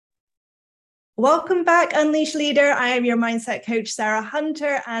Welcome back, Unleash Leader. I am your mindset coach, Sarah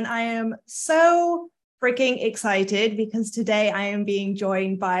Hunter, and I am so freaking excited because today I am being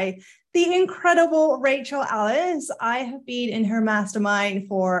joined by the incredible Rachel Alyce. I have been in her mastermind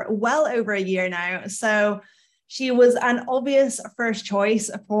for well over a year now, so she was an obvious first choice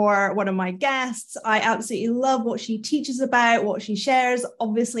for one of my guests. I absolutely love what she teaches about, what she shares.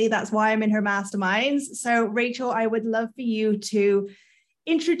 Obviously, that's why I'm in her masterminds. So, Rachel, I would love for you to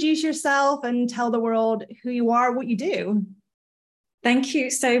introduce yourself and tell the world who you are, what you do. Thank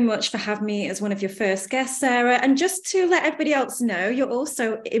you so much for having me as one of your first guests, Sarah. And just to let everybody else know, you're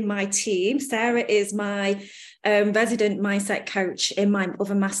also in my team. Sarah is my resident mindset coach in my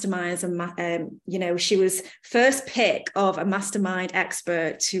other masterminds. And, she was first pick of a mastermind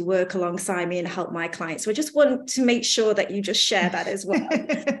expert to work alongside me and help my clients. So I just want to make sure that you just share that as well.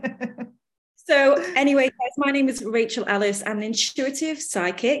 So anyway, guys, my name is Rachel Alyce. I'm an intuitive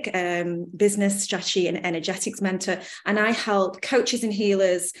psychic, business strategy and energetics mentor, and I help coaches and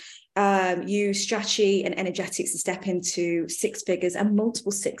healers use strategy and energetics to step into six figures and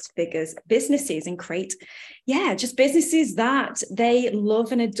multiple six figures businesses and create, just businesses that they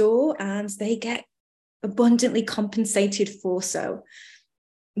love and adore, and they get abundantly compensated for. So,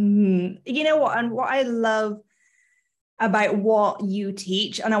 you know what, and what I love about what you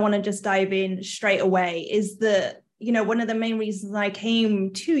teach, and I want to just dive in straight away, is that, one of the main reasons I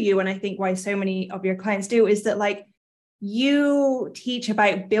came to you, and I think why so many of your clients do, is that you teach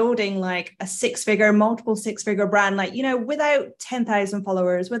about building a multiple six-figure brand, without 10,000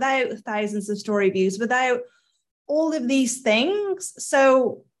 followers, without thousands of story views, without all of these things.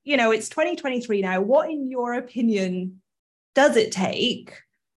 So, it's 2023 now. What, in your opinion, does it take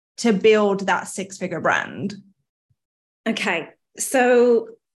to build that six-figure brand? Okay, so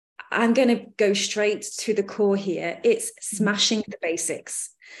I'm going to go straight to the core here. It's smashing the basics.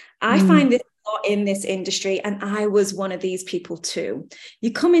 I find this a lot in this industry, and I was one of these people too.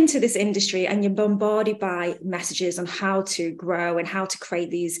 You come into this industry and you're bombarded by messages on how to grow and how to create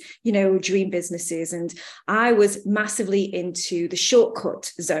these, dream businesses. And I was massively into the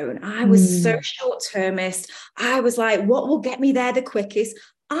shortcut zone. I was so short-termist. I was like, what will get me there the quickest?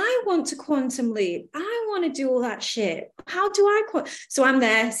 I want to quantum leap. I want to do all that shit. How do I? So I'm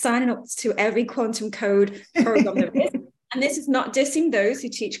there signing up to every quantum code program there is. And this is not dissing those who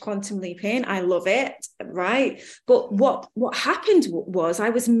teach quantum leaping. I love it, right? But what happened was I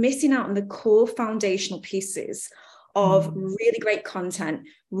was missing out on the core foundational pieces of really great content,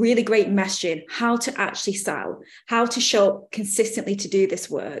 really great messaging, how to actually sell, how to show up consistently to do this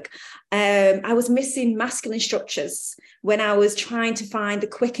work. I was missing masculine structures when I was trying to find the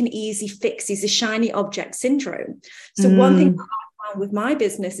quick and easy fixes, the shiny object syndrome. So one thing that I found with my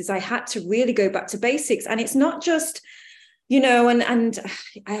business is I had to really go back to basics. And it's not just, and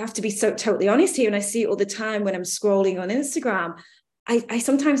I have to be so totally honest here, and I see it all the time when I'm scrolling on Instagram. I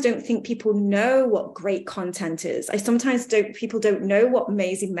sometimes don't think people know what great content is. People don't know what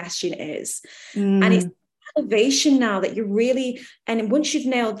amazing messaging is. And it's elevation now that you're really, and once you've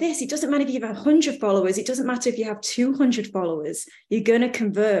nailed this, it doesn't matter if you have 100 followers, it doesn't matter if you have 200 followers, you're going to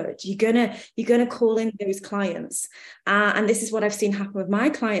convert, you're going to call in those clients. And this is what I've seen happen with my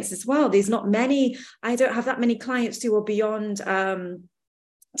clients as well. I don't have that many clients who are beyond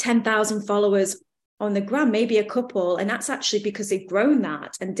 10,000 followers on the gram, maybe a couple. And that's actually because they've grown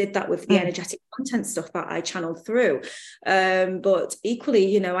that and did that with the energetic content stuff that I channeled through. But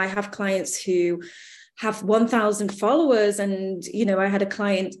equally, I have clients who have 1,000 followers, and, I had a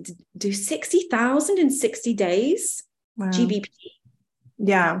client do 60,000 in 60 days, wow. GBP.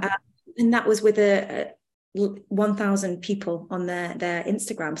 Yeah. And that was with 1,000 people on their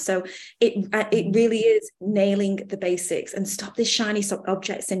Instagram. So it really is nailing the basics and stop this shiny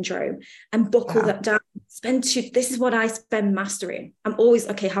object syndrome and buckle that down. This is what I spend mastering. I'm always,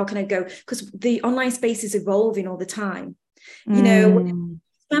 okay, how can I go? Because the online space is evolving all the time.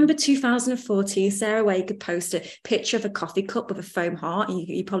 Remember 2014, Sarah, where you could post a picture of a coffee cup with a foam heart.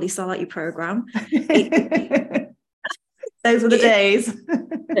 You probably saw that your program. Those were the days.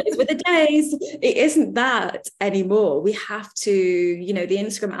 Those were the days. It isn't that anymore. We have to, the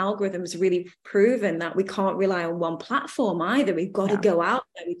Instagram algorithm has really proven that we can't rely on one platform either. We've got to go out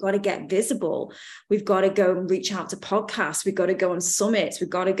there. We've got to get visible. We've got to go and reach out to podcasts. We've got to go on summits.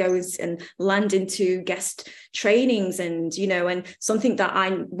 We've got to go and land into guest trainings. And, and something that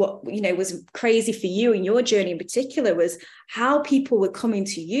was crazy for you in your journey in particular was how people were coming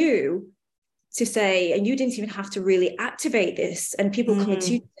to you to say, and you didn't even have to really activate this, and people coming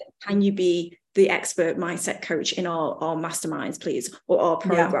to you, can you be the expert mindset coach in our masterminds, please, or our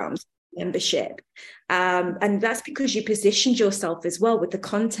programs? membership. And that's because you positioned yourself as well with the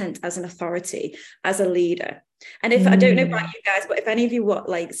content as an authority, as a leader. And if I don't know about you guys, but if any of you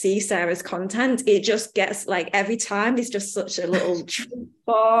see Sarah's content, it just gets like every time it's just such a little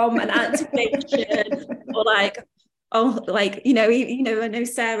bomb and activation, or I know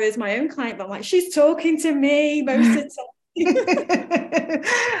Sarah's my own client, but I'm like, she's talking to me most of the time.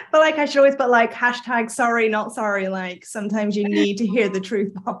 But like I should always put like hashtag sorry not sorry, like sometimes you need to hear the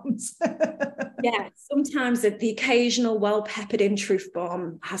truth bombs. Yeah, sometimes the occasional well-peppered in truth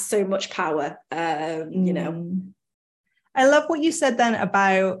bomb has so much power. I love what you said then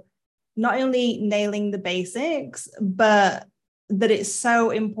about not only nailing the basics, but that it's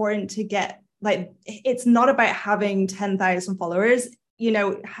so important to get, like, it's not about having 10,000 followers,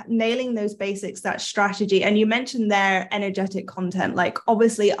 nailing those basics, that strategy. And you mentioned there energetic content. Like,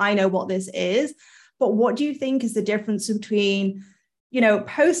 obviously I know what this is, but what do you think is the difference between,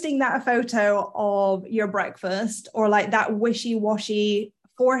 posting that photo of your breakfast, or like that wishy-washy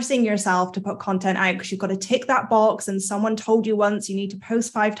forcing yourself to put content out because you've got to tick that box and someone told you once you need to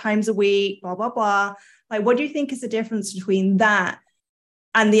post 5 times a week, blah, blah, blah. Like, what do you think is the difference between that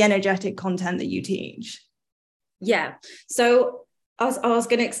and the energetic content that you teach? Yeah. So I was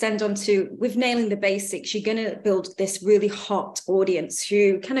going to extend on to, with nailing the basics, you're going to build this really hot audience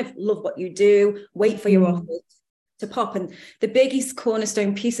who kind of love what you do, wait for your offers to pop. And the biggest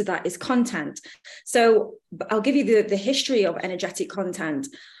cornerstone piece of that is content. So I'll give you the history of energetic content.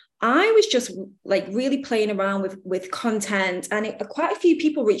 I was just like really playing around with content, and quite a few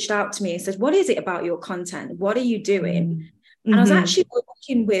people reached out to me and said, what is it about your content? What are you doing? And I was actually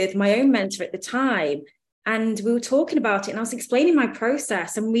working with my own mentor at the time, and we were talking about it, and I was explaining my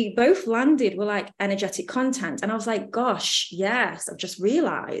process, and we both landed, we're like, energetic content. And I was like, gosh, yes, I've just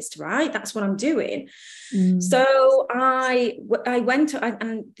realized, right? That's what I'm doing. So I went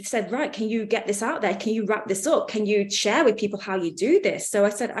and said, right, can you get this out there? Can you wrap this up? Can you share with people how you do this? So I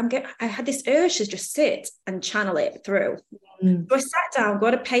said, I had this urge to just sit and channel it through. So I sat down,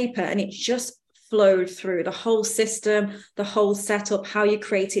 got a paper, and it just flowed through the whole system, the whole setup, how you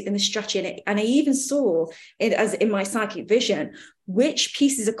create it, and the strategy. And I even saw it as in my psychic vision, which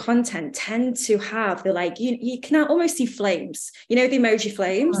pieces of content tend to have the, like, you can almost see flames, the emoji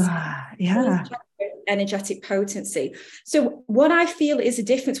flames. Yeah. Energetic potency. So what I feel is a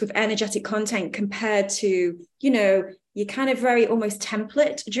difference with energetic content compared to, your kind of very almost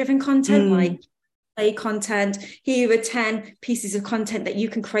template driven content, like play content. Here are 10 pieces of content that you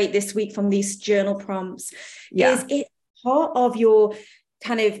can create this week from these journal prompts. Is it part of your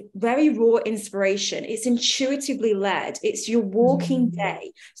kind of very raw inspiration? It's intuitively led. It's your walking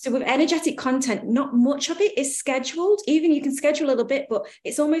day. So with energetic content, not much of it is scheduled. Even you can schedule a little bit, but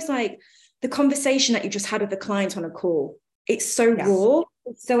it's almost like the conversation that you just had with a client on a call. It's so raw,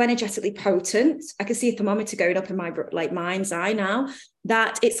 it's so energetically potent. I can see a thermometer going up in my mind's eye now,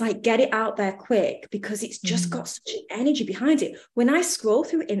 that it's like, get it out there quick, because it's just got such an energy behind it. When I scroll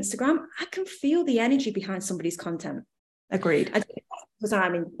through Instagram, I can feel the energy behind somebody's content. Agreed. Because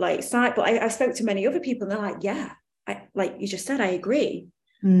I'm in site, but I spoke to many other people, and they're like, yeah, like you just said, I agree.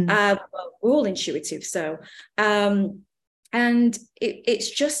 Well, we're all intuitive. So, and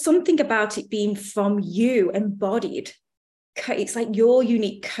it's just something about it being from you, embodied. It's like your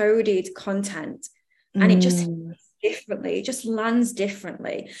unique coded content, and it just differently, it just lands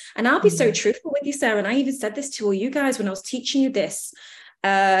differently. And I'll be so truthful with you, Sarah, and I even said this to all you guys when I was teaching you this,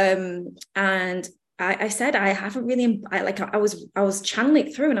 and I said, I haven't really, I was channeling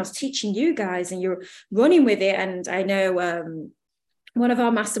it through, and I was teaching you guys, and you're running with it. And I know one of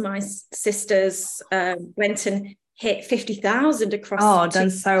our mastermind sisters went and hit 50,000 across. Done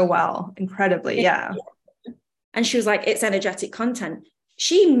so well. Incredibly. Yeah. And she was like, it's energetic content.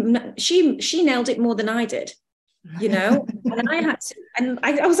 She nailed it more than I did, and I had to, and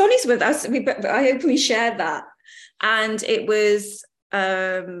I was honest with us. I openly shared that. And it was,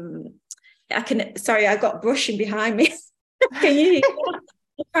 I've got brushing behind me. Can you hear that?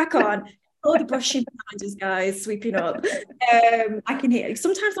 Crack on. All the brushing behind us, guys, sweeping up. I can hear.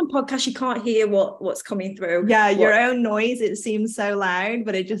 Sometimes on podcasts you can't hear what's coming through. Yeah, your own noise, it seems so loud,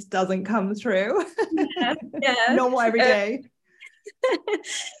 but it just doesn't come through. Yeah. Normal every day.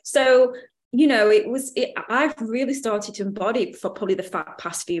 So, I've really started to embody it for probably the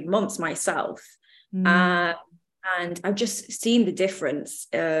past few months myself. And I've just seen the difference.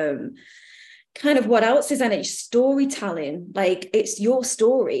 kind of what else is in it? Storytelling. Like, it's your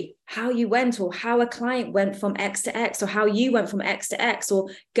story, how you went, or how a client went from X to X, or how you went from X to X, or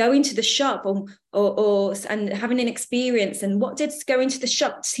going to the shop, or and having an experience. And what did going to the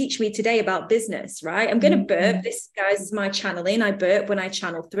shop teach me today about business, right? I'm going to burp. This, guys, is my channeling. I burp when I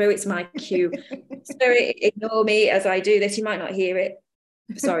channel through. It's my cue. Spirit, ignore me as I do this. You might not hear it.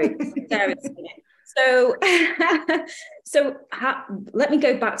 Sorry. So, let me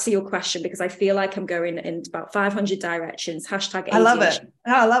go back to your question, because I feel like I'm going in about 500 directions. Hashtag ADHD. I love it.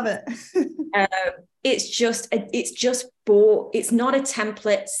 I love it. It's just it's not a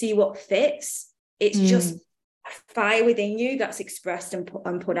template, see what fits. It's just a fire within you that's expressed and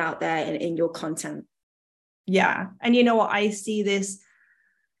put out there in your content. Yeah. And you know what? I see this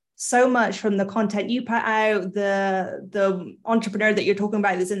so much from the content you put out, the entrepreneur that you're talking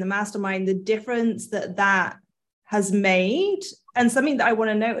about that's in the mastermind, the difference that has made. And something that I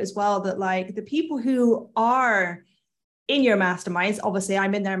want to note as well, that like the people who are in your masterminds, obviously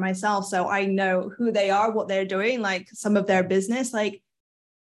I'm in there myself, so I know who they are, what they're doing, like some of their business, like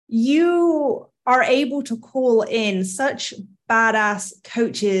you are able to call in such badass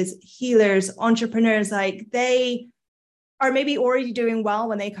coaches, healers, entrepreneurs, like they are maybe already doing well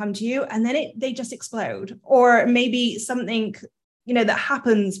when they come to you, and then they just explode. Or maybe something, you know, that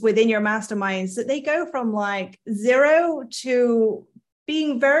happens within your masterminds, that they go from like zero to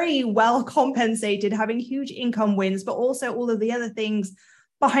being very well compensated, having huge income wins, but also all of the other things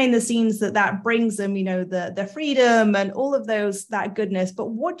behind the scenes that brings them, you know, the freedom and all of that goodness. But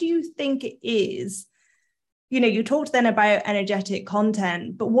what do you think it is? You know, you talked then about energetic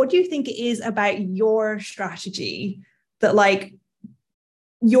content, but what do you think it is about your strategy that like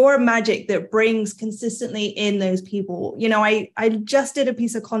your magic that brings consistently in those people? You know, I just did a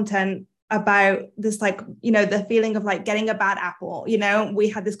piece of content about this, like, you know, the feeling of like getting a bad apple. You know, we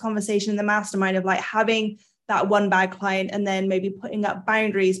had this conversation in the mastermind of like having that one bad client and then maybe putting up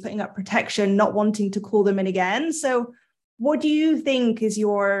boundaries, putting up protection, not wanting to call them in again. So what do you think is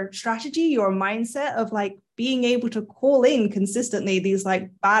your strategy, your mindset of like being able to call in consistently these like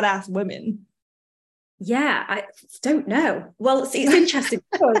badass women? Yeah, I don't know. Well, it's interesting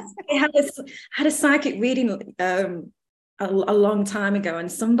because I had a psychic reading a long time ago,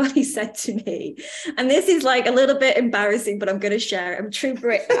 and somebody said to me, and this is like a little bit embarrassing, but I'm going to share it. I'm true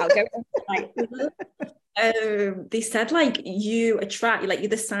Brit now. They said like you attract, like you're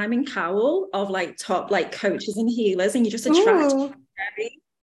the Simon Cowell of like top like coaches and healers, and you just attract very,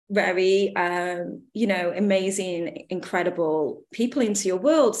 very you know, amazing, incredible people into your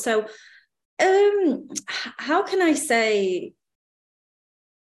world. So how can I say?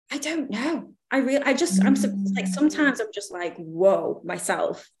 I don't know. I'm like, sometimes I'm just like, whoa,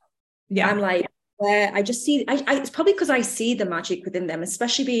 myself. Yeah. I'm like, where I just see, it's probably because I see the magic within them,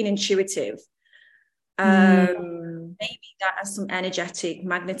 especially being intuitive. Maybe that has some energetic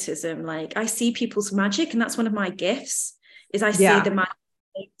magnetism. Like I see people's magic, and that's one of my gifts, is I see the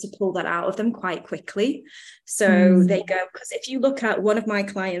magic to pull that out of them quite quickly. So they go, because if you look at one of my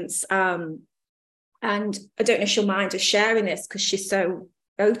clients, and I don't know if she'll mind us sharing this because she's so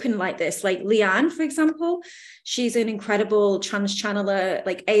open like this, like Leanne, for example, she's an incredible trans channeler,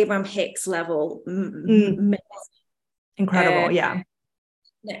 like Abraham Hicks level. Incredible, yeah.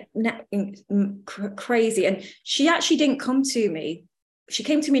 Crazy. And she actually didn't come to me. She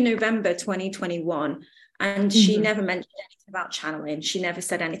came to me in November 2021, and she never mentioned anything about channeling. She never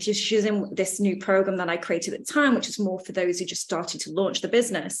said anything. She was in this new program that I created at the time, which is more for those who just started to launch the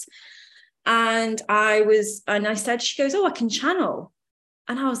business. And I said, she goes, oh, I can channel.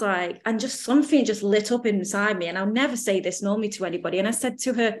 And I was like, and just something just lit up inside me. And I'll never say this normally to anybody. And I said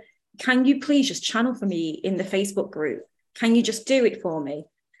to her, can you please just channel for me in the Facebook group? Can you just do it for me?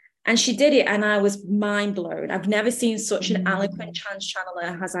 And she did it. And I was mind blown. I've never seen such an eloquent trans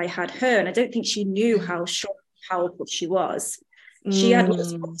channeler as I had her. And I don't think she knew how strong, powerful she was. She had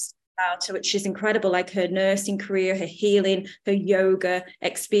lots of about her, which is incredible, like her nursing career, her healing, her yoga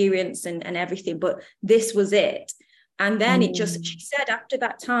experience and everything. But this was it. And then she said after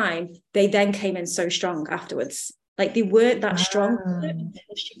that time, they then came in so strong afterwards. Like they weren't that strong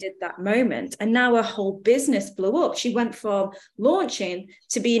until she did that moment. And now her whole business blew up. She went from launching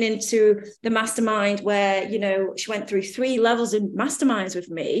to being into the mastermind where, you know, she went through 3 levels in masterminds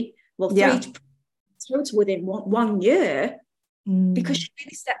with me. Well, 3 total within one year. Because she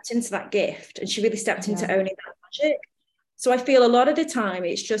really stepped into that gift, and she really stepped into owning that magic. So I feel a lot of the time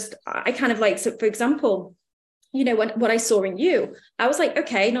it's just, I kind of like, so for example, you know, what I saw in you, I was like,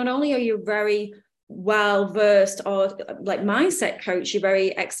 okay, not only are you very well-versed or like mindset coach, you're very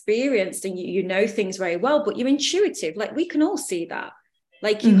experienced and you know things very well, but you're intuitive. Like we can all see that.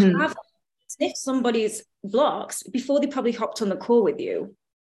 Like you have sniff somebody's blocks before they probably hopped on the call with you.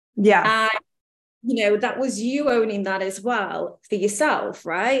 Yeah. That was you owning that as well for yourself,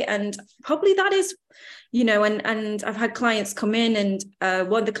 right? And probably that is, and I've had clients come in, and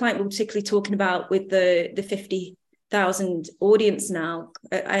one of the client we're particularly talking about with the 50,000 audience now.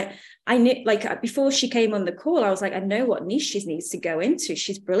 I knew, like, before she came on the call, I was like, I know what niche she needs to go into.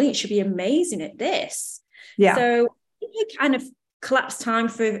 She's brilliant. She'll be amazing at this. Yeah. So I kind of collapsed time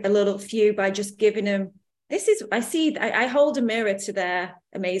for a little few by just giving them, I hold a mirror to their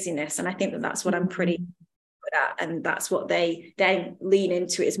amazingness. And I think that's what I'm pretty good at. And that's what they then lean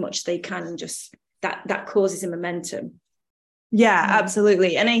into it as much as they can. And just that causes a momentum. Yeah,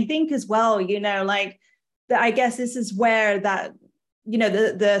 absolutely. And I think as well, like, I guess this is where that,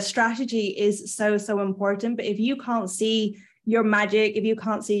 the strategy is so, so important. But if you can't see your magic, if you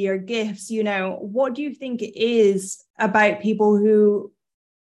can't see your gifts, what do you think it is about people who,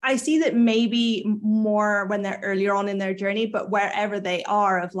 I see that maybe more when they're earlier on in their journey, but wherever they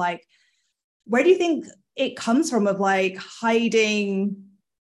are, of like, where do you think it comes from, of like hiding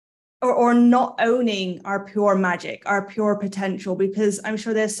or not owning our pure magic, our pure potential? Because I'm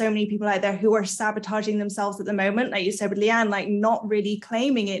sure there's so many people out there who are sabotaging themselves at the moment, like you said with Leanne, like not really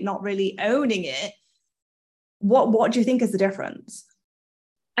claiming it, not really owning it. What do you think is the difference?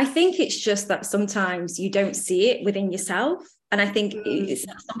 I think it's just that sometimes you don't see it within yourself. And I think it's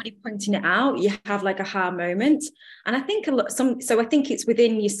somebody pointing it out, you have like a aha moment. And I think so I think it's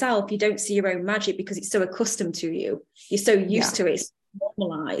within yourself. You don't see your own magic because it's so accustomed to you. You're so used to it, it's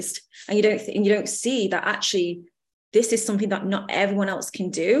normalized. And you don't see that actually this is something that not everyone else can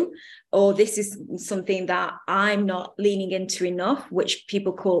do, or this is something that I'm not leaning into enough, which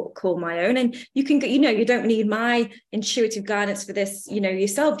people call my own. And you can, you don't need my intuitive guidance for this,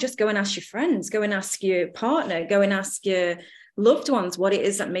 yourself. Just go and ask your friends, go and ask your partner, go and ask your loved ones what it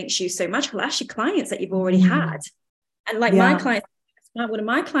is that makes you so magical. Ask your clients that you've already had. And like my clients, one of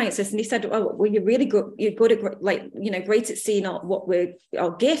my clients is, and he said, oh, well, you're really good. You're good at, like, great at seeing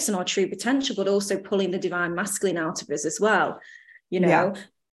our gifts and our true potential, but also pulling the divine masculine out of us as well,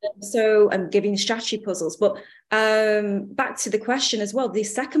 So I'm giving strategy puzzles. But back to the question as well, the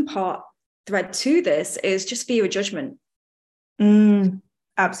second thread to this is just fear of judgment. Absolutely.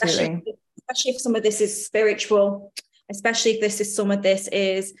 Especially if some of this is spiritual, especially if some of this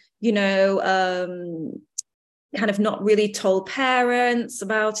is, kind of not really told parents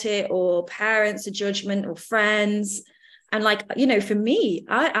about it, or parents a judgment, or friends. And like, for me,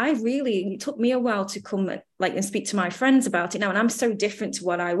 I really, it took me a while to come and speak to my friends about it now. And I'm so different to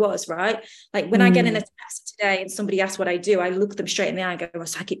what I was, right? Like when I get in a test today and somebody asks what I do, I look them straight in the eye and go, I'm a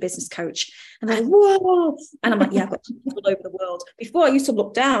psychic business coach. And they're like, whoa. And I'm like, yeah, I've got people all over the world. Before I used to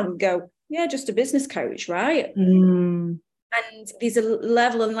look down and go, yeah, just a business coach, right? And there's a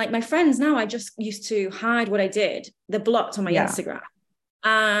level, and like my friends now, I just used to hide what I did. They're blocked on my Instagram.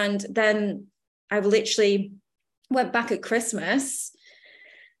 And then I literally went back at Christmas,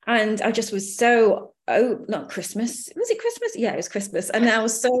 and I just was so, not Christmas. Was it Christmas? Yeah, it was Christmas. And I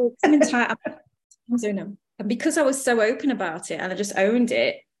was so tired. And because I was so open about it and I just owned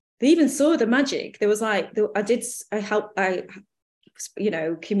it, they even saw the magic. There was like, I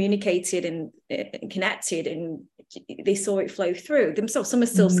communicated and connected, and they saw it flow through themselves. Some are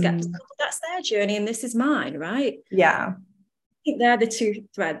still skeptical, but that's their journey and this is mine, right? Yeah. I think they're the two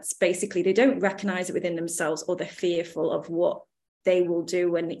threads. Basically, they don't recognize it within themselves, or they're fearful of what they will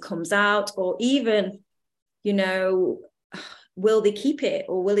do when it comes out, or even, will they keep it,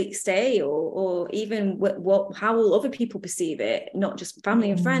 or will it stay, or even how will other people perceive it, not just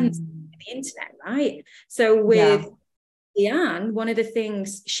family and friends on the internet, right? So with Leanne, one of the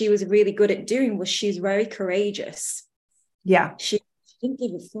things she was really good at doing was she's very courageous. Yeah. She didn't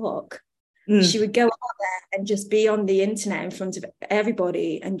give a fuck. She would go out there and just be on the internet in front of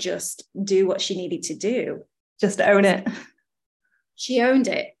everybody and just do what she needed to do. Just own it. She owned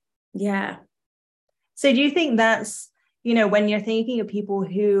it. Yeah. So do you think that's, when you're thinking of people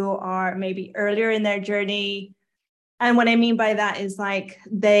who are maybe earlier in their journey, and what I mean by that is like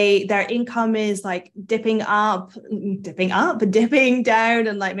their income is like dipping down,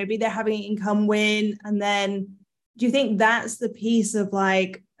 and like maybe they're having an income win. And then do you think that's the piece of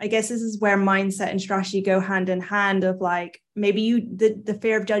like, I guess this is where mindset and strategy go hand in hand, of like, maybe the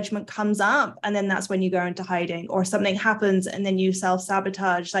fear of judgment comes up and then that's when you go into hiding, or something happens and then you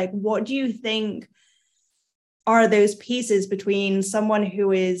self-sabotage. Like, what do you think are those pieces between someone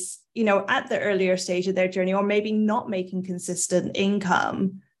who is, at the earlier stage of their journey, or maybe not making consistent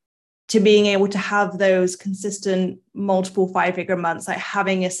income, to being able to have those consistent multiple 5-figure months, like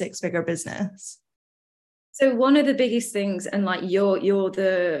having a 6-figure business? So one of the biggest things, and like you're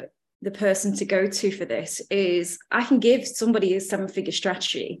the the person to go to for this is I can give somebody a 7-figure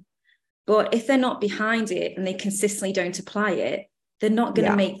strategy, but if they're not behind it and they consistently don't apply it, they're not going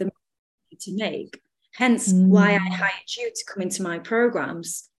to make the money to make. Hence why I hired you to come into my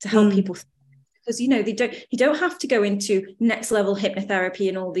programs to help people. Because, you know, you don't have to go into next level hypnotherapy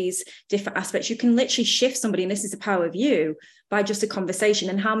and all these different aspects. You can literally shift somebody, and this is the power of you, by just a conversation.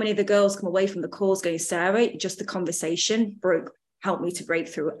 And how many of the girls come away from the calls going, Sarah, just the conversation helped me to break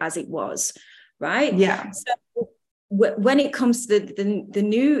through as it was, right? Yeah. So when it comes to the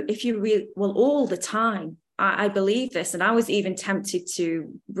new, if you really, well, all the time, I believe this, and I was even tempted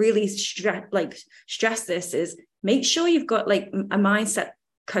to really stress this, is make sure you've got like a mindset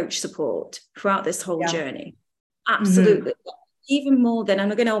coach support throughout this whole journey. Absolutely. Even more than,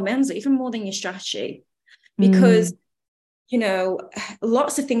 and I'm going to men's, even more than your strategy, because you know,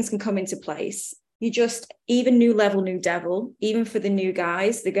 lots of things can come into place. You just, even new level, new devil, even for the new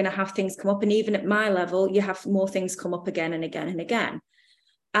guys, they're going to have things come up. And even at my level, you have more things come up again and again and again.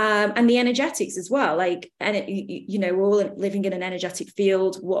 And the energetics as well, like, and you know, we're all living in an energetic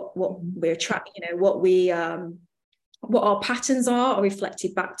field. What we're attracting, you know, what our patterns are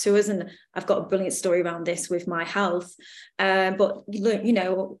reflected back to us. And I've got a brilliant story around this with my health. But you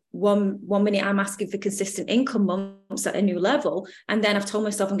know, one minute I'm asking for consistent income months at a new level, and then I've told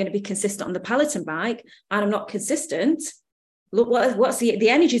myself I'm going to be consistent on the Peloton bike, and I'm not consistent. Look, what's the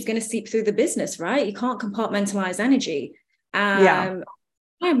energy is going to seep through the business, right? You can't compartmentalize energy.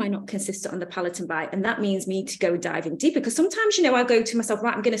 Why am I not consistent on the Peloton bike? And that means me to go diving deeper, because sometimes, you know, I go to myself,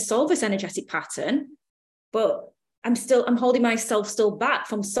 right, I'm going to solve this energetic pattern, but I'm holding myself still back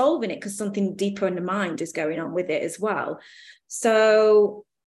from solving it because something deeper in the mind is going on with it as well. So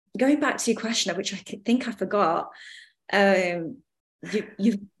going back to your question, which I think I forgot,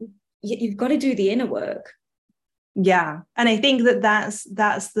 you've got to do the inner work. Yeah. And I think that's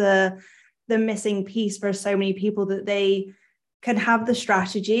the missing piece for so many people, that they can have the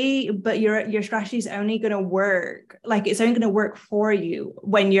strategy, but your strategy is only going to work, like it's only going to work for you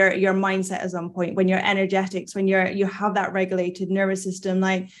when your mindset is on point, when your energetics, when you have that regulated nervous system.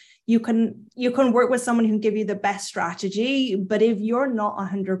 Like you can work with someone who can give you the best strategy, but if you're not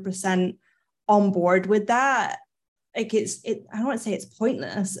 100% on board with that, like I don't want to say it's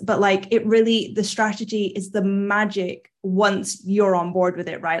pointless, but like the strategy is the magic once you're on board with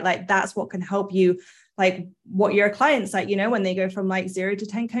it, right? Like that's what can help you. Like what your clients, like, you know, when they go from like 0 to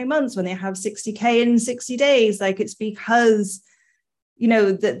 10K months, when they have 60K in 60 days, like it's because, you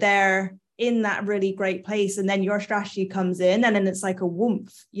know, that they're in that really great place. And then your strategy comes in, and then it's like a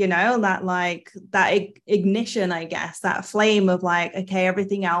woomph, you know, that ignition, I guess, that flame of like, okay,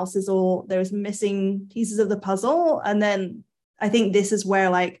 everything else is all, there's missing pieces of the puzzle. And then I think this is where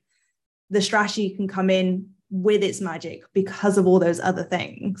like the strategy can come in with its magic because of all those other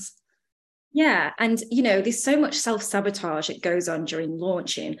things. Yeah. And, you know, there's so much self-sabotage that goes on during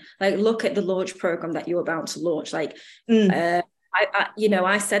launching. Like, look at the launch program that you're about to launch. Like, I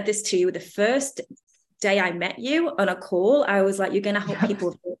said this to you the first day I met you on a call. I was like, you're going to help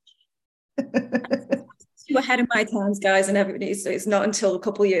people. You're ahead of my times, guys. And it's not until a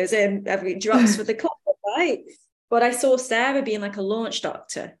couple of years in, everything drops for the couple, right? But I saw Sarah being like a launch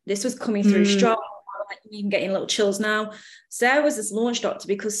doctor. This was coming through strong. I'm even getting little chills now. Sarah was this launch doctor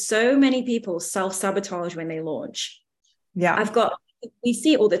because so many people self-sabotage when they launch. Yeah. We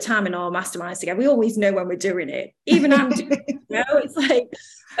see it all the time in our masterminds together. We always know when we're doing it. Even I'm doing it, you know, it's like,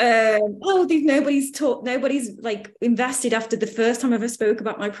 nobody's like invested after the first time I ever spoke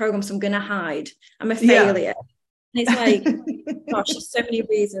about my program, so I'm going to hide. I'm a failure. And it's like, gosh, there's so many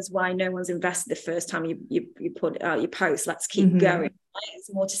reasons why no one's invested the first time you put out your post. Let's keep going. Right?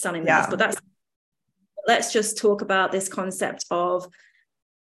 It's more to selling this, but let's just talk about this concept of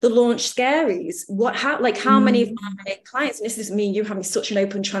the launch scaries. How many of my clients, and this is me and you having such an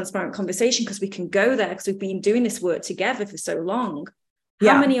open, transparent conversation because we can go there because we've been doing this work together for so long.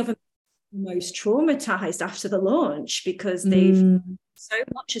 How many of them are most traumatized after the launch because so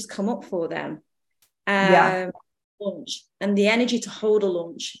much has come up for them. Launch and the energy to hold a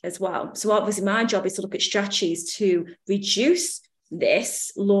launch as well. So obviously my job is to look at strategies to reduce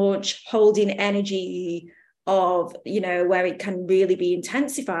this launch holding energy of, you know, where it can really be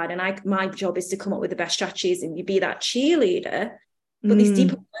intensified. And my job is to come up with the best strategies, and you be that cheerleader, but this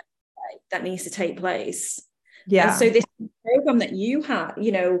deeper work that needs to take place. And so this program that you have,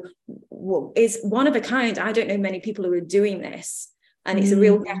 you know, is one of a kind. I don't know many people who are doing this, and it's a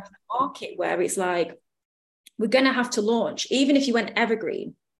real gap in the market where it's like, we're going to have to launch, even if you went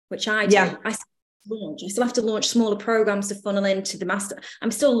evergreen, which I do. I still have to launch smaller programs to funnel into the master. I'm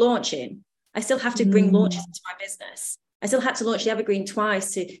still launching. I still have to bring launches into my business. I still had to launch the evergreen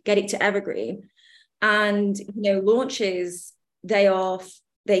twice to get it to evergreen. And, launches, they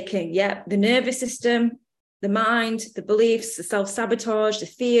can, the nervous system, the mind, the beliefs, the self-sabotage, the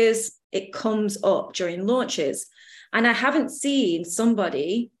fears, it comes up during launches. And I haven't seen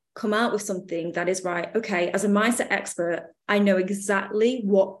somebody come out with something that is right. Okay, as a mindset expert, I know exactly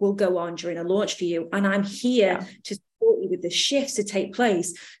what will go on during a launch for you. And I'm here to support you with the shifts to take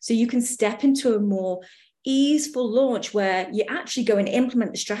place so you can step into a more easeful launch where you actually go and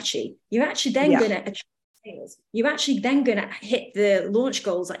implement the strategy. You're actually then going to attract sales. You're actually then going to hit the launch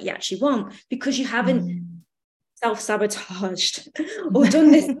goals that you actually want because you haven't self-sabotaged or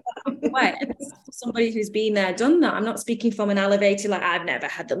done this way. Somebody who's been there, done that. I'm not speaking from an elevator, like I've never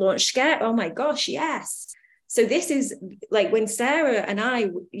had the launch scare. Oh my gosh, yes. So this is like when Sarah and I,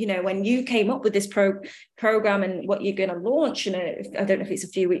 when you came up with this program and what you're going to launch, I don't know if it's a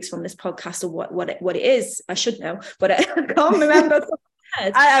few weeks from this podcast or what it is. I should know, but I can't remember.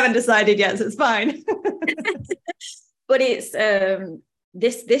 I haven't decided yet, so it's fine. But it's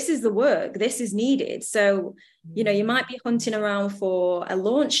this is the work. This is needed. So you might be hunting around for a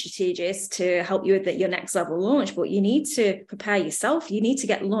launch strategist to help you with your next level launch, but you need to prepare yourself. You need to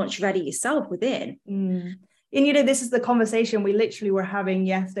get launch ready yourself within. And this is the conversation we literally were having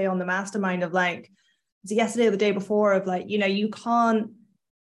yesterday on the mastermind of like, yesterday or the day before of like, you can't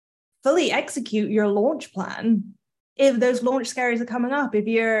fully execute your launch plan if those launch scares are coming up, if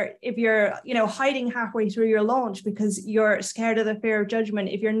you're hiding halfway through your launch because you're scared of the fear of judgment,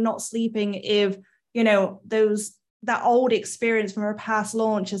 if you're not sleeping, if that old experience from a past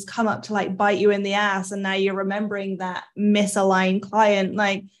launch has come up to like bite you in the ass and now you're remembering that misaligned client,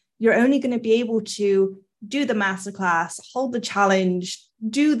 like you're only going to be able to do the masterclass, hold the challenge,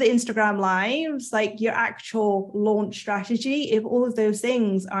 do the Instagram lives, like your actual launch strategy, if all of those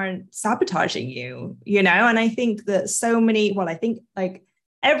things aren't sabotaging you, and I think that I think like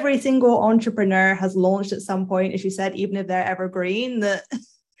every single entrepreneur has launched at some point, as you said, even if they're evergreen,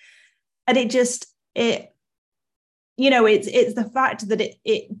 and it's the fact that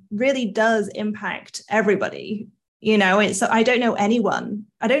it really does impact everybody. I don't know anyone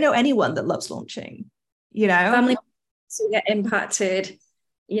that loves launching, Family get impacted,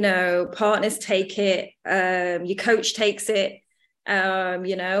 partners take it, your coach takes it, and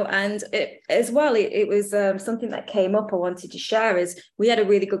it as well, it was something that came up I wanted to share is we had a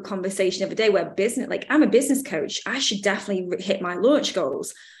really good conversation the other day where I'm a business coach. I should definitely hit my launch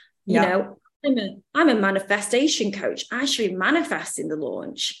goals. I'm a manifestation coach. I should be manifesting the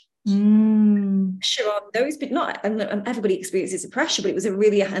launch. Sure, on those, but not, and everybody experiences the pressure, but it was a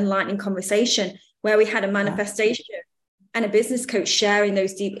really enlightening conversation where we had a manifestation and a business coach sharing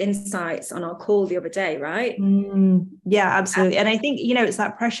those deep insights on our call the other day, right? Yeah, absolutely. And I think, it's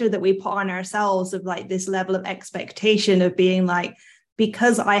that pressure that we put on ourselves of like this level of expectation of being like,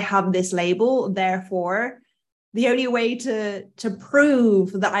 because I have this label, therefore, the only way to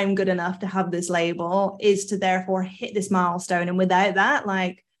prove that I'm good enough to have this label is to therefore hit this milestone. And without that,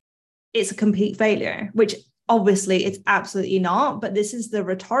 like, it's a complete failure, which obviously it's absolutely not. But this is the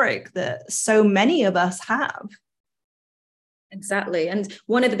rhetoric that so many of us have. Exactly. And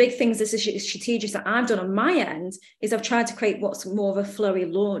one of the big things this is strategic that I've done on my end is I've tried to create what's more of a flowy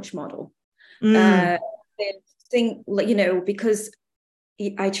launch model. Because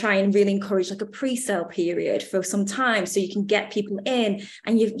I try and really encourage like a pre-sale period for some time so you can get people in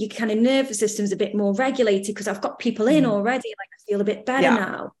and your kind of nervous system's a bit more regulated because I've got people in already, like I feel a bit better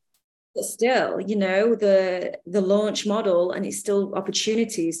now. But still, the launch model, and it's still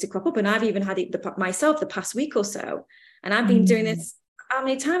opportunities to crop up. And I've even had it myself the past week or so. And I've been doing this how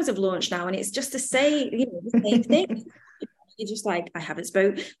many times I've launched now, and it's just to say, the same thing. You're just like, I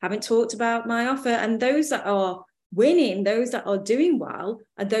haven't talked about my offer. And those that are winning, those that are doing well,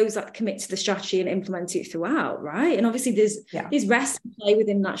 are those that commit to the strategy and implement it throughout, right? And obviously there's rest and play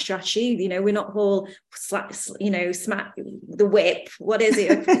within that strategy. We're not all smack the whip. What is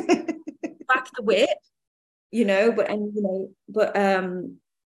it? Back the whip, but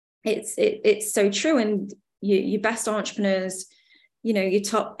it's so true. And your best entrepreneurs, your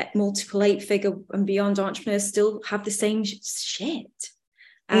top multiple 8-figure and beyond entrepreneurs still have the same shit.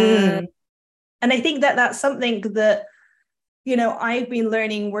 And I think that that's something that, I've been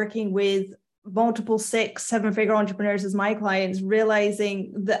learning working with multiple 6-7-figure entrepreneurs as my clients,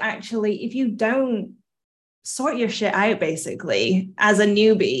 realizing that actually, if you don't sort your shit out, basically, as a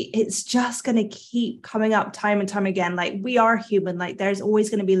newbie, it's just going to keep coming up time and time again. Like, we are human. Like, there's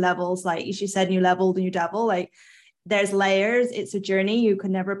always going to be levels. Like you said, new level, new devil. Like, there's layers. It's a journey. You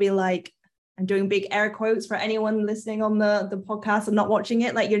can never be like, I'm doing big air quotes for anyone listening on the podcast and not watching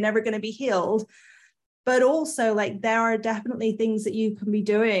it. Like, you're never going to be healed. but also like there are definitely things that you can be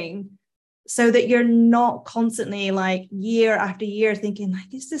doing so that you're not constantly like year after year thinking like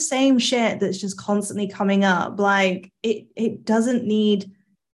it's the same shit that's just constantly coming up. Like it doesn't need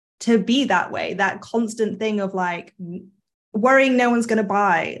to be that way, that constant thing of like worrying no one's going to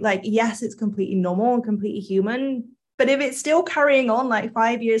buy. Like, yes, it's completely normal and completely human, but if it's still carrying on like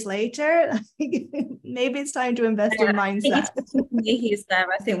 5 years later, maybe it's time to invest in mindset. He's there.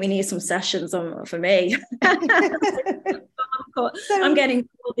 I think we need some sessions on for me. I'm getting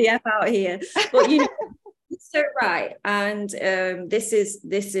the F out here, but you know, it's so right. And this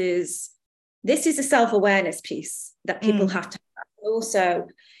is a self-awareness piece that people have to have. Also,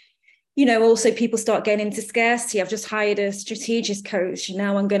 you know, also people start getting into scarcity. I've just hired a strategist coach.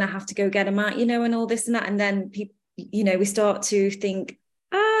 Now I'm going to have to go get them out, you know, and all this and that. And then people, you know, we start to think,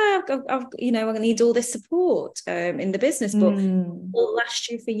 you know, I need all this support in the business, but will last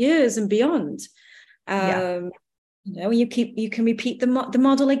you for years and beyond. You know, you can repeat the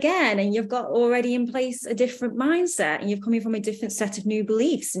model again, and you've got already in place a different mindset, and you're coming from a different set of new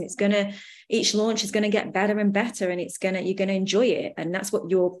beliefs, and each launch is going to get better and better, and you're going to enjoy it. And that's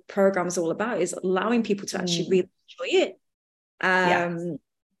what your program is all about, is allowing people to actually really enjoy it.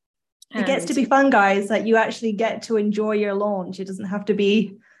 It gets to be fun, guys. Like, you actually get to enjoy your launch. It doesn't have to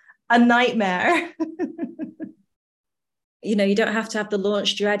be a nightmare. You know, you don't have to have the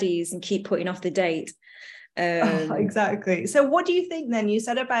launch dreadies and keep putting off the date. Exactly. So what do you think then? You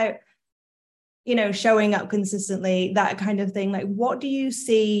said about, you know, showing up consistently, that kind of thing. Like, what do you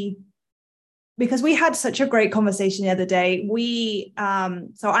see? Because we had such a great conversation the other day.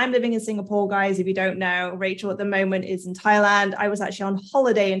 So I'm living in Singapore, guys. If you don't know, Rachel at the moment is in Thailand. I was actually on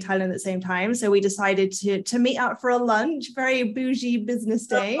holiday in Thailand at the same time. So we decided to meet up for a lunch, very bougie business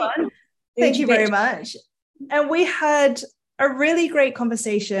day. Thank you very much. And we had a really great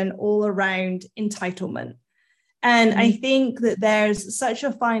conversation all around entitlement. And I think that there's such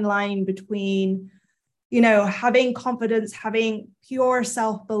a fine line between, you know, having confidence, having pure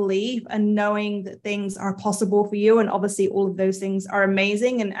self-belief, and knowing that things are possible for you. And obviously all of those things are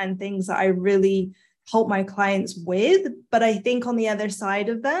amazing and things that I really help my clients with. But I think on the other side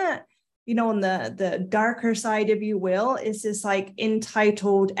of that, you know, on the darker side, if you will, is this like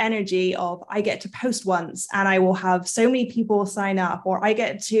entitled energy of, I get to post once and I will have so many people sign up, or I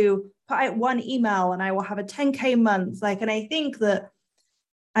get to put out one email and I will have a 10K month. Like, and I think that,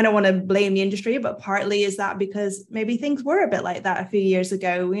 I don't want to blame the industry, but partly is that because maybe things were a bit like that a few years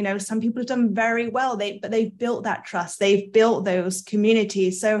ago. You know, some people have done very well, but they've built that trust, they've built those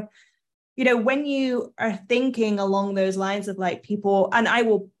communities. So, you know, when you are thinking along those lines of like people, and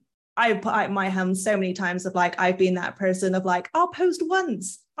I've put out my hand so many times of like, I've been that person of like, I'll post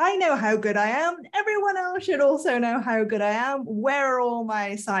once. I know how good I am. Everyone else should also know how good I am. Where are all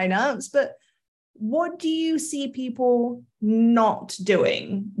my signups? But what do you see people not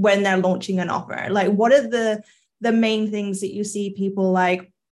doing when they're launching an offer? Like, what are the main things that you see people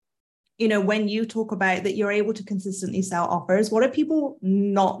like, you know, when you talk about that you're able to consistently sell offers, what are people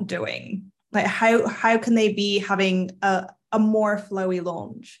not doing? Like, how can they be having a more flowy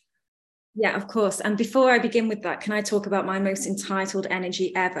launch? Yeah, of course. And before I begin with that, can I talk about my most entitled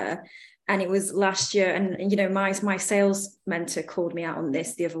energy ever? And it was last year. And you know, my sales mentor called me out on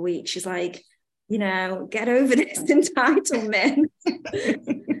this the other week. She's like, you know, get over this entitlement.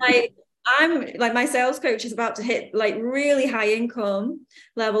 Like, I'm like, my sales coach is about to hit like really high income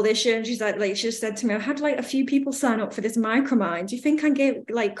level this year. And she's like she just said to me, I had like a few people sign up for this micromind. Do you think I get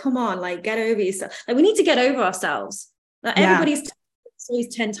like, come on, like, get over yourself? Like, we need to get over ourselves. Like, everybody's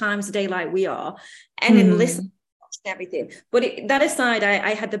always 10 times a day like we are, and then listen to everything. But that aside,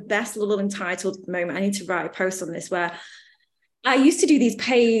 I had the best little entitled moment. I need to write a post on this, where I used to do these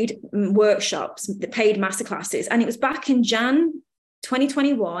paid workshops, the paid masterclasses, and it was back in Jan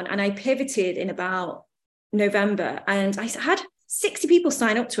 2021, and I pivoted in about November, and I had 60 people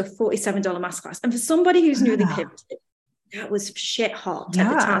sign up to a $47 masterclass. And for somebody who's newly pivoted, that was shit hot at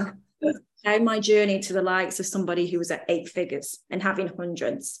the time. And my journey to the likes of somebody who was at 8 figures and having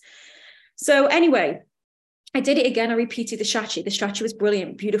hundreds. So anyway, I did it again. I repeated the strategy. The strategy was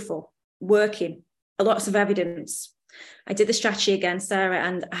brilliant, beautiful, working, lots of evidence. I did the strategy again, Sarah,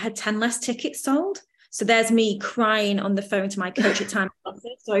 and I had 10 less tickets sold. So there's me crying on the phone to my coach at time.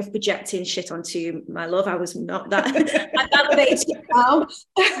 Sorry for projecting shit onto you, my love. I was not that elevated now.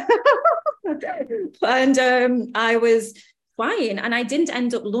 And I was crying, and I didn't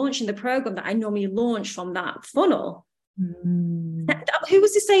end up launching the program that I normally launch from that funnel. Who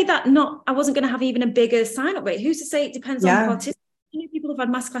was to say that I wasn't going to have even a bigger sign-up rate? Who's to say it depends on participants? People have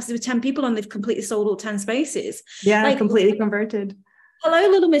had masterclasses with 10 people and they've completely sold all 10 spaces. Yeah, like, completely converted. hello,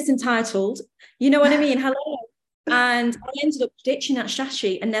 Little Miss Entitled. You know what I mean? Hello. And I ended up ditching that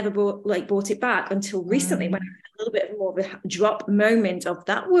strategy and never bought it back until recently, when I had a little bit more of a drop moment of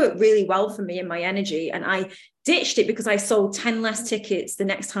that worked really well for me and my energy. And I ditched it because I sold 10 less tickets the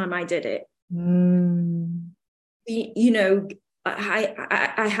next time I did it. You know,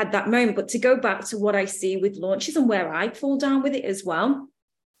 I had that moment. But to go back to what I see with launches and where I fall down with it as well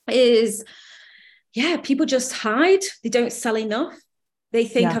is, yeah, people just hide. They don't sell enough. They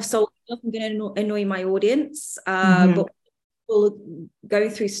think I've sold enough, I'm going to annoy my audience. But people go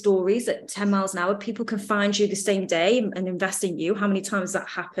through stories at 10 miles an hour. People can find you the same day and invest in you. How many times that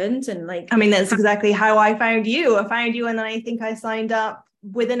happened? And like, I mean, that's exactly how I found you. I found you, and then I think I signed up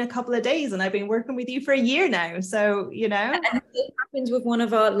within a couple of days, and I've been working with you for a year now. So, you know, and it happened with one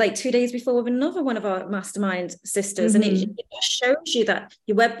of our, like 2 days before, with another one of our mastermind sisters. And it shows you that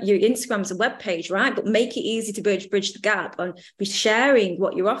your Instagram's a web page, right? But make it easy to bridge the gap and be sharing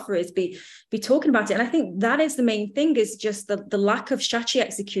what your offer is, be talking about it. And I think that is the main thing, is just the lack of strategy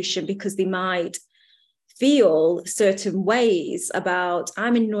execution, because they might feel certain ways about,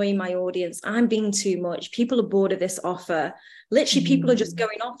 I'm annoying my audience, I'm being too much, people are bored of this offer. Literally, people are just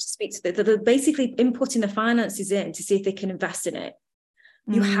going off to speak to they're basically inputting the finances in to see if they can invest in it.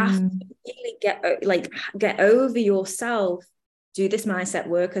 You have to really get over yourself, do this mindset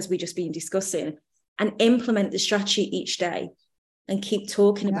work, as we just been discussing, and implement the strategy each day and keep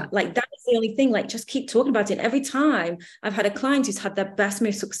talking about, like, that is the only thing, like, just keep talking about it. And every time I've had a client who's had their best,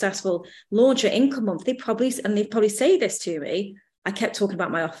 most successful launch or income month, they probably say this to me, I kept talking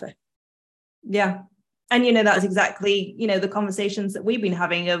about my offer. Yeah. And, you know, that's exactly, you know, the conversations that we've been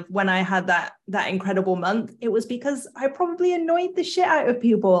having of when I had that incredible month, it was because I probably annoyed the shit out of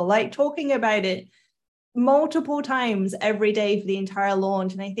people, like talking about it multiple times every day for the entire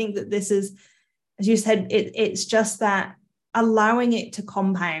launch. And I think that this is, as you said, it's just that allowing it to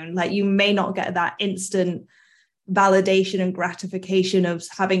compound. Like, you may not get that instant validation and gratification of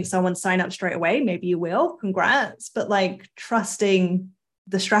having someone sign up straight away. Maybe you will, congrats, but like trusting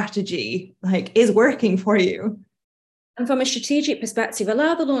the strategy like is working for you. And from a strategic perspective,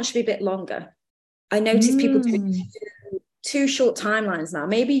 allow the launch to be a bit longer. I notice people do too short timelines now.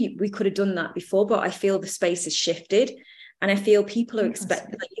 Maybe we could have done that before, but I feel the space has shifted, and I feel people are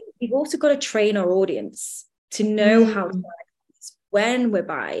expecting, like, we've also got to train our audience to know how to buy when we're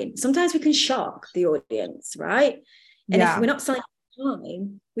buying. Sometimes we can shock the audience, right? And if we're not selling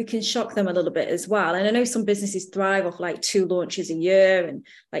time, we can shock them a little bit as well. And I know some businesses thrive off like 2 launches a year, and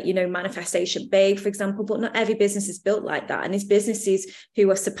like, you know, Manifestation Babe, for example, but not every business is built like that. And there's businesses who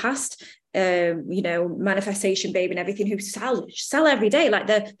are surpassed, you know, Manifestation Babe and everything, who sell every day. Like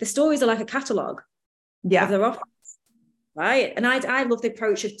the stories are like a catalogue of their offers, right? And I love the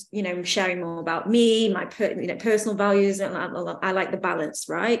approach of, you know, sharing more about me, my personal values, and I like the balance,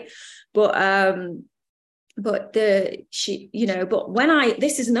 right? But this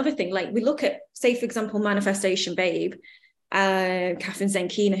is another thing, like, we look at, say, for example, Manifestation Babe, Catherine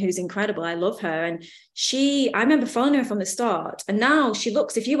Zenkina, who's incredible. I love her. And I remember following her from the start. And now she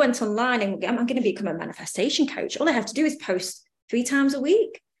looks, if you went online and I'm going to become a manifestation coach, all I have to do is post 3 times a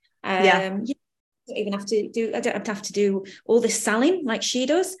week. I don't have to do all this selling like she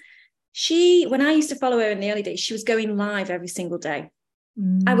does. When I used to follow her in the early days, she was going live every single day.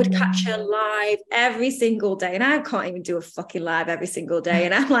 I would catch her live every single day, and I can't even do a fucking live every single day.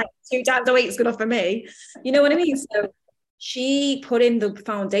 And I'm like, 2 times a week is good enough for me. You know what I mean? So she put in the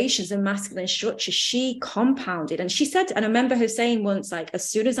foundations and masculine structure. She compounded, and she said, and I remember her saying once, like, as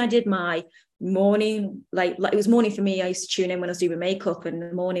soon as I did my morning, like it was morning for me, I used to tune in when I was doing makeup in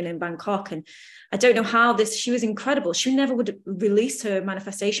the morning in Bangkok, and I don't know how she was incredible. She never would release her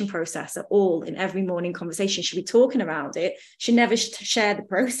manifestation process at all in every morning conversation. She'd be talking around it. She never shared the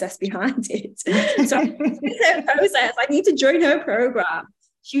process behind it. So I need to join her program.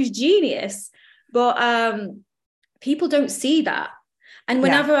 She was genius, but people don't see that. And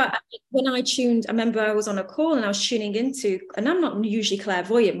when I tuned, I remember I was on a call and I was tuning into, and I'm not usually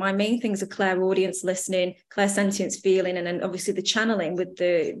clairvoyant. My main things are clairaudience, listening, clairsentience, feeling, and then obviously the channeling with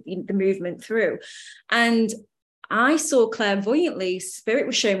the movement through. And I saw clairvoyantly, spirit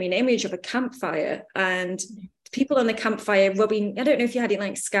was showing me an image of a campfire, and people on the campfire rubbing, I don't know if you had it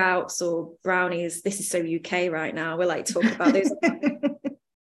like scouts or brownies. This is so UK right now. We're like talking about those.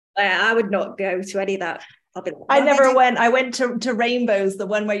 I would not go to any of that. I never went. I went to Rainbows, the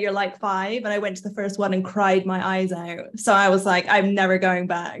one where you're like 5, and I went to the first one and cried my eyes out. So I was like, I'm never going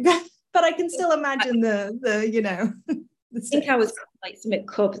back. But I can still imagine the you know. I think I was like some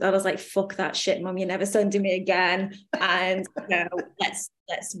cups. I was like, fuck that shit, mum, you're never sending me again. And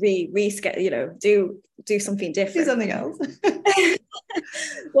let's reschedule, do something different. Do something else.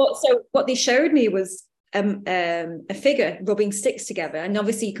 Well, so what they showed me was a figure rubbing sticks together, and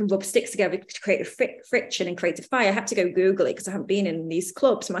obviously you can rub sticks together to create a friction and create a fire. I had to go Google it because I haven't been in these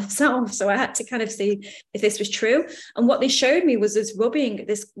clubs myself, so I had to kind of see if this was true. And what they showed me was this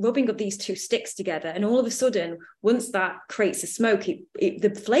rubbing of these two sticks together, and all of a sudden, once that creates a smoke,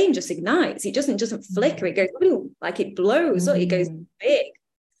 the flame just ignites. It doesn't flicker. It goes like it blows. It goes big.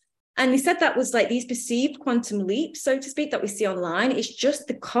 And they said that was like these perceived quantum leaps, so to speak, that we see online. It's just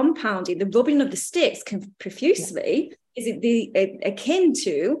the compounding, the rubbing of the sticks profusely is akin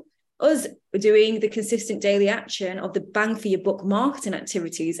to us doing the consistent daily action of the bang for your buck marketing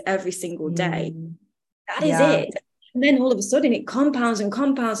activities every single day. That is it. And then all of a sudden it compounds and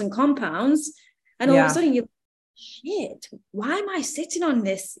compounds and compounds. And all of a sudden you're like, shit, why am I sitting on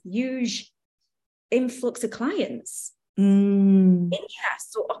this huge influx of clients?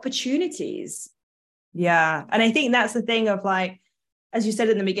 Interests or opportunities. And I think that's the thing of, like, as you said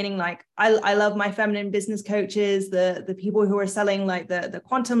in the beginning, like I love my feminine business coaches, the people who are selling like the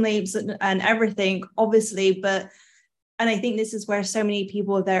quantum leaps and everything, obviously, and I think this is where so many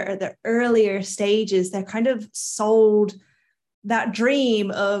people there at the earlier stages, they're kind of sold that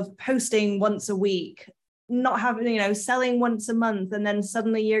dream of posting once a week, not having, selling once a month, and then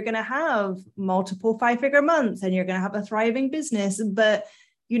suddenly you're going to have multiple 5-figure months and you're going to have a thriving business. But,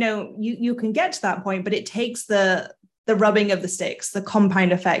 you can get to that point, but it takes the rubbing of the sticks, the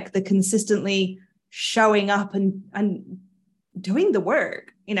compound effect, the consistently showing up and doing the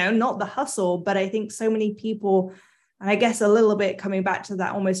work, not the hustle. But I think so many people, and I guess a little bit coming back to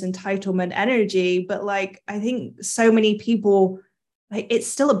that almost entitlement energy, but like, I think so many people, like, it's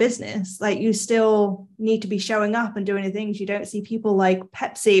still a business. Like, you still need to be showing up and doing the things. You don't see people like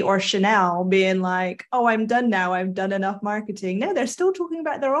Pepsi or Chanel being like, oh, I'm done now, I've done enough marketing. No, they're still talking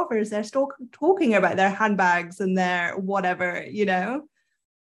about their offers. They're still talking about their handbags and their whatever,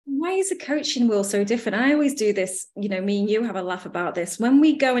 Why is the coaching world so different? I always do this, me and you have a laugh about this. When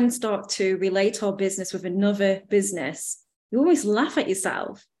we go and start to relate our business with another business, you always laugh at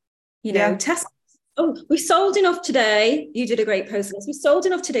yourself. Tesco. Oh, we sold enough today. You did a great post. We sold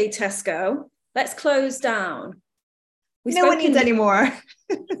enough today, Tesco. Let's close down. No one needs any more.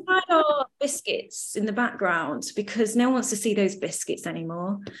 Had our biscuits in the background because no one wants to see those biscuits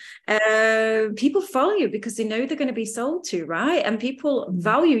anymore. People follow you because they know they're going to be sold to, right? And people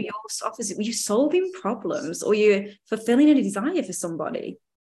value your offers. You're solving problems or you're fulfilling a desire for somebody.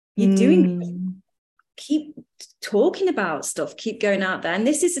 You're doing. Keep talking about stuff, keep going out there. And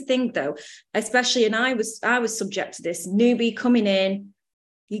this is the thing though, especially, and I was subject to this, newbie coming in,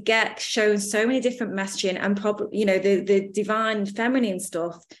 you get shown so many different messaging and probably, the divine feminine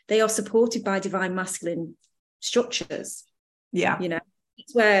stuff, they are supported by divine masculine structures.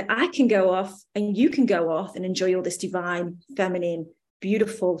 It's where I can go off and you can go off and enjoy all this divine feminine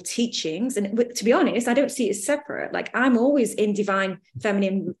beautiful teachings. And to be honest, I don't see it as separate. Like, I'm always in divine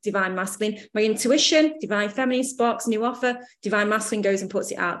feminine, divine masculine. My intuition, divine feminine sparks new offer, divine masculine goes and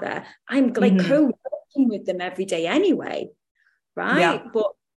puts it out there. I'm like co-working with them every day anyway, right? But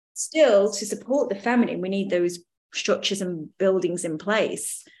still, to support the feminine, we need those structures and buildings in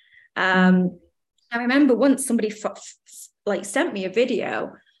place. I remember once somebody sent me a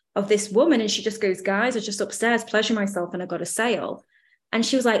video of this woman, and she just goes, guys, I was just upstairs pleasuring myself and I got a sale. And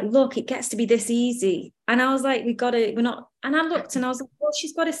she was like, look, it gets to be this easy. And I was like, we're not. And I looked and I was like, well,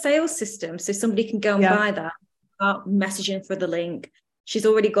 she's got a sales system. So somebody can go and buy that, start messaging for the link. She's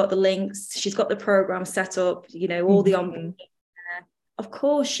already got the links. She's got the program set up, all the onboarding. Of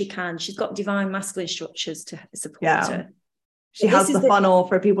course she can. She's got divine masculine structures to support her. She has the funnel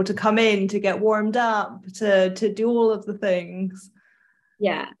for people to come in, to get warmed up, to do all of the things.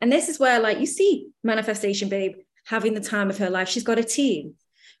 Yeah. And this is where, like, you see Manifestation Babe having the time of her life. She's got a team.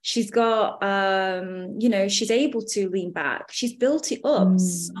 She's got, she's able to lean back. She's built it up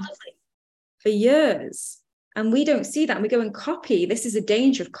solidly for years. And we don't see that. And we go and copy. This is a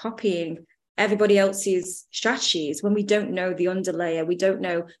danger of copying everybody else's strategies when we don't know the underlayer. We don't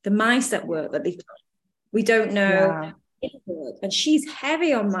know the mindset work that they've done. We don't know. And she's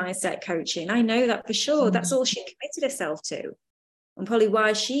heavy on mindset coaching. I know that for sure. That's all she committed herself to. And probably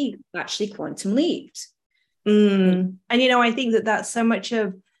why she actually quantum leaped. And, I think that that's so much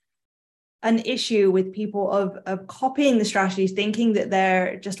of an issue with people of copying the strategies, thinking that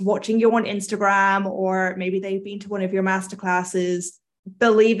they're just watching you on Instagram, or maybe they've been to one of your masterclasses,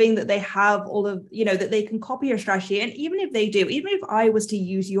 believing that they have all of, that they can copy your strategy. And even if they do, even if I was to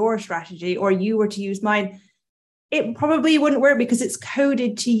use your strategy or you were to use mine, it probably wouldn't work because it's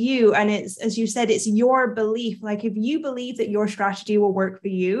coded to you. And it's, as you said, it's your belief. Like if you believe that your strategy will work for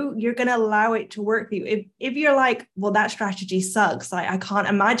you, you're going to allow it to work for you. If you're like, well, that strategy sucks, like I can't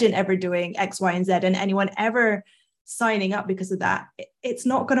imagine ever doing X, Y, and Z, and anyone ever signing up because of that, it's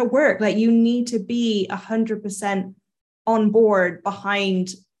not going to work. Like you need to be 100% on board behind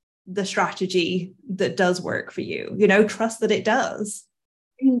the strategy that does work for you, trust that it does.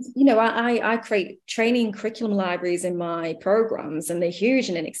 And, I create training curriculum libraries in my programs, and they're huge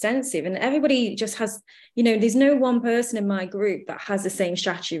and extensive. And everybody just has, there's no one person in my group that has the same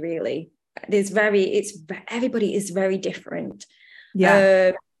strategy, really. Everybody is very different.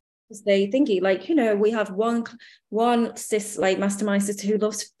 Yeah. They thinking like, we have one sis, like mastermind sister who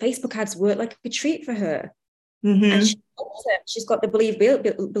loves Facebook ads work like a treat for her. Mm-hmm. And she's got the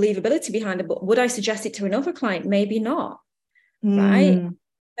believability behind it. But would I suggest it to another client? Maybe not. Right.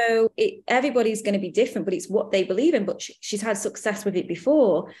 So everybody's going to be different, but it's what they believe in. But she's had success with it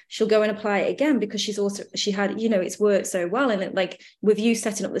before. She'll go and apply it again because she had, it's worked so well. And like with you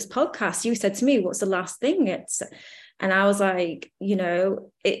setting up this podcast, you said to me, what's the last thing? And I was like, I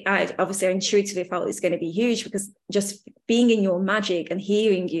intuitively felt it's going to be huge because just being in your magic and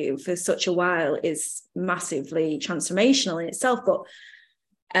hearing you for such a while is massively transformational in itself. But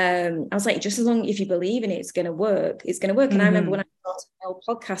I was like, just as long if you believe in it, it's going to work. It's going to work. Mm-hmm. And I remember when I started my old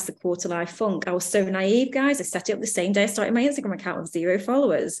podcast, The Quarter Life Funk, I was so naive, guys. I set it up the same day I started my Instagram account with 0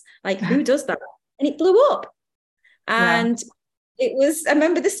 followers. Like, who does that? And it blew up. And it was, I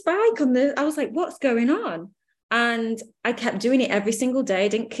remember the spike I was like, what's going on? And I kept doing it every single day. I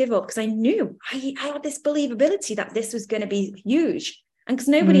didn't give up because I knew I had this believability that this was going to be huge. And because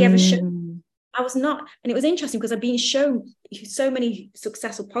nobody ever showed, I was not. And it was interesting because I've been shown so many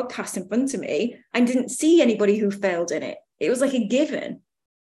successful podcasts in front of me and didn't see anybody who failed in it. It was like a given.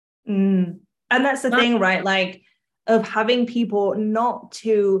 And that's the thing, right? Like of having people not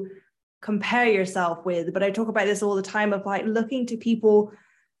to compare yourself with, but I talk about this all the time of like looking to people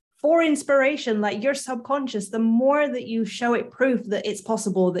for inspiration, like your subconscious, the more that you show it proof that it's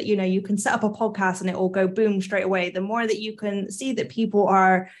possible, that, you can set up a podcast and it will go boom straight away. The more that you can see that people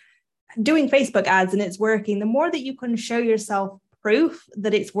are doing Facebook ads and it's working, the more that you can show yourself proof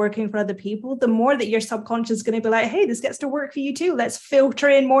that it's working for other people, the more that your subconscious is going to be like, hey, this gets to work for you too. Let's filter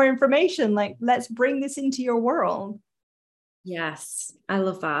in more information. Like, let's bring this into your world. Yes, I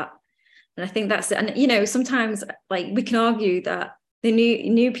love that. And I think that's it. And, sometimes like we can argue that the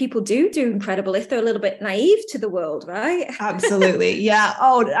new people do incredible if they're a little bit naive to the world, right? Absolutely. Yeah.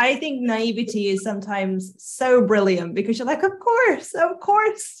 Oh, I think naivety is sometimes so brilliant because you're like, of course,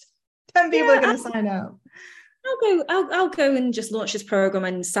 10 people are going to sign up. I'll go and just launch this program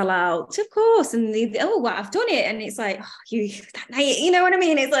and sell out, of course. And I've done it. And it's like, you know what I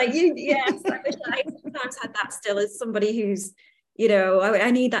mean? It's like, yes, I wish I sometimes had that still as somebody who's,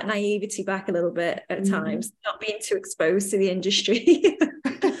 I need that naivety back a little bit at times, not being too exposed to the industry.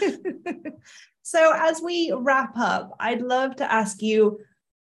 So as we wrap up, I'd love to ask you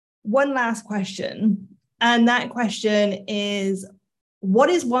one last question. And that question is, what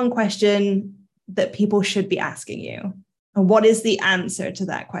is one question that people should be asking you? And what is the answer to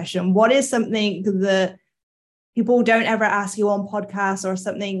that question? What is something that people don't ever ask you on podcasts, or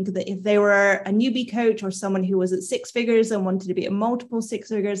something that if they were a newbie coach or someone who was at 6 figures and wanted to be at multiple 6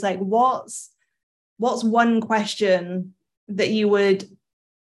 figures, like what's one question that you would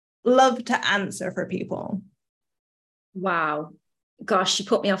love to answer for people? Wow. Gosh, you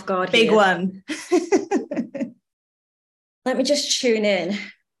put me off guard. Big here. One. Let me just tune in.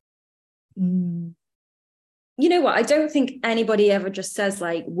 You know what? I don't think anybody ever just says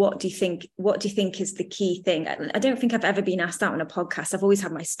like, what do you think is the key thing? I don't think I've ever been asked that on a podcast. I've always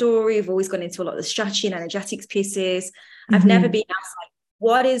had my story. I've always gone into a lot of the strategy and energetics pieces. I've never been asked like,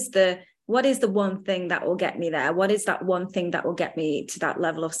 what is the one thing that will get me there? What is that one thing that will get me to that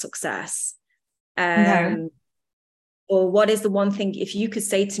level of success? Or what is the one thing, if you could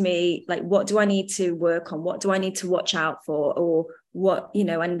say to me, like, what do I need to work on? What do I need to watch out for? Or what,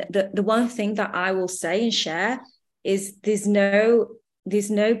 and the one thing that I will say and share is there's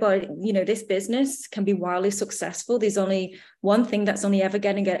nobody, this business can be wildly successful. There's only one thing that's only ever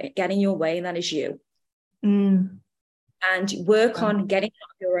going to get in your way, and that is you. And work on getting out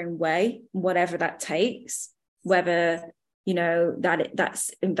of your own way, whatever that takes, whether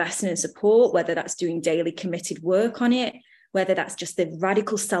that's investing in support, whether that's doing daily committed work on it, whether that's just the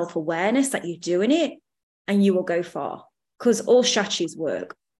radical self-awareness that you're doing it, and you will go far. Because all strategies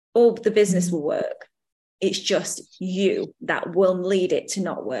work, all the business will work. It's just you that will lead it to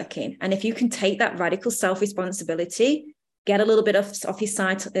not working. And if you can take that radical self-responsibility, get a little bit off your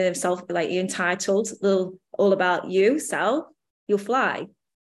side, self, like you're entitled, little all about you, self, you'll fly.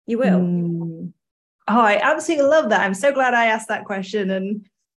 You will. Oh, I absolutely love that. I'm so glad I asked that question and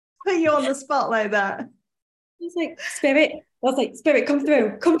put you on the spot like that. It's like, spirit, come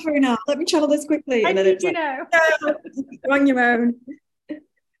through now. Let me channel this quickly. And then then it's like, no, you're on your own.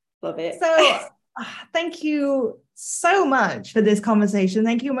 Love it. So thank you so much for this conversation.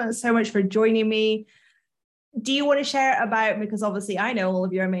 Thank you so much for joining me. Do you want to share about, because obviously I know all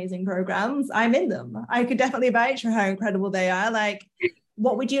of your amazing programs, I'm in them. I could definitely vouch for how incredible they are. Like,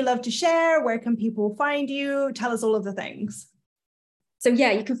 what would you love to share? Where can people find you? Tell us all of the things. So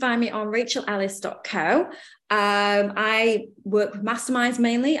yeah, you can find me on rachelalyce.co. I work with masterminds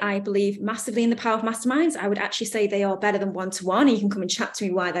mainly. I believe massively in the power of masterminds. I would actually say they are better than one-to-one. And you can come and chat to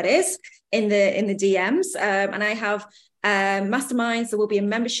me why that is in the DMs. And I have masterminds. There will be a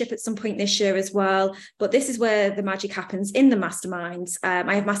membership at some point this year as well. But this is where the magic happens in the masterminds.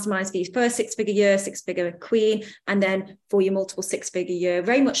 I have masterminds for your first six-figure year, six-figure queen, and then for your multiple six-figure year.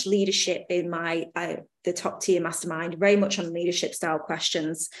 Very much leadership in my the top tier mastermind, very much on leadership style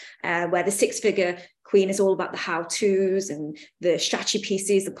questions, where the six-figure queen is all about the how-tos and the strategy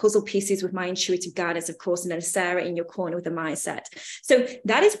pieces, the puzzle pieces with my intuitive guidance, of course, and then Sarah in your corner with the mindset. So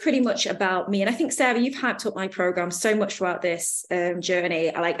that is pretty much about me. And I think, Sarah, you've hyped up my program so much throughout this journey.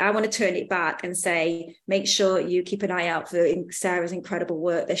 I want to turn it back and say, make sure you keep an eye out for Sarah's incredible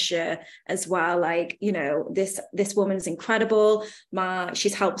work this year as well. Like, you know, this woman's incredible.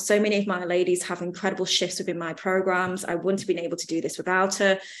 She's helped so many of my ladies have incredible shifts within my programs. I wouldn't have been able to do this without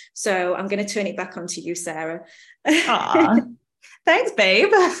her. So I'm going to turn it back onto you, Sarah. Thanks,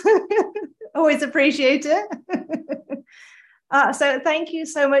 babe. Always appreciate it. So thank you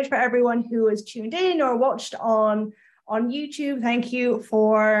so much for everyone who has tuned in or watched on YouTube. Thank you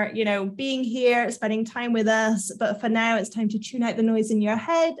for, being here, spending time with us. But for now, it's time to tune out the noise in your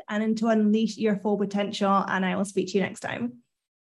head and to unleash your full potential. And I will speak to you next time.